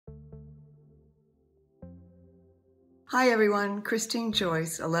Hi everyone, Christine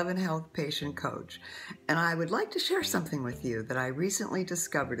Joyce, 11 Health Patient Coach, and I would like to share something with you that I recently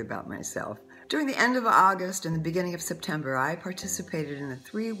discovered about myself. During the end of August and the beginning of September, I participated in a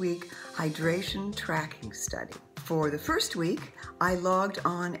 3-week hydration tracking study. For the first week, I logged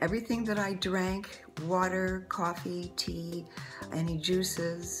on everything that I drank: water, coffee, tea, any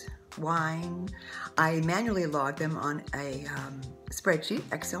juices, wine. I manually logged them on a spreadsheet,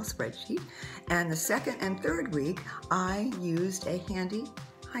 Excel spreadsheet. And the second and third week, I used a handy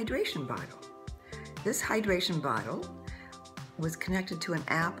hydration bottle. This hydration bottle was connected to an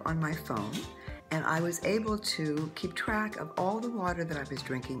app on my phone, and I was able to keep track of all the water that I was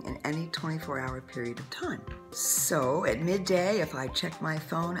drinking in any 24-hour period of time. So at midday, if I checked my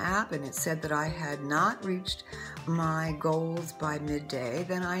phone app and it said that I had not reached my goals by midday,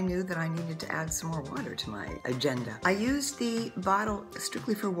 then I knew that I needed to add some more water to my agenda. I used the bottle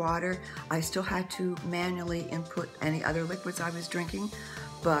strictly for water. I still had to manually input any other liquids I was drinking,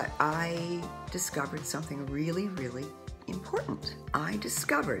 but I discovered something really, really important. I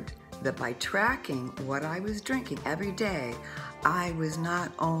discovered that by tracking what I was drinking every day, I was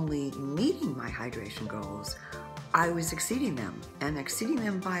not only meeting my hydration goals, I was exceeding them, and exceeding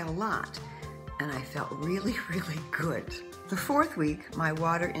them by a lot, and I felt really, really good. The fourth week, my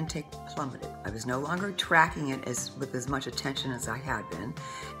water intake plummeted. I was no longer tracking it with as much attention as I had been,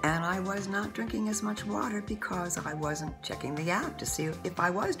 and I was not drinking as much water because I wasn't checking the app to see if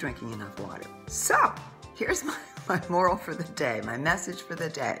I was drinking enough water. So, here's my moral for the day, my message for the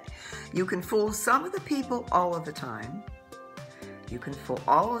day. You can fool some of the people all of the time. You can fool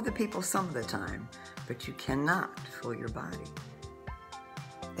all of the people some of the time, but you cannot fool your body.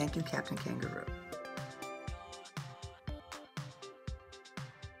 Thank you, Captain Kangaroo.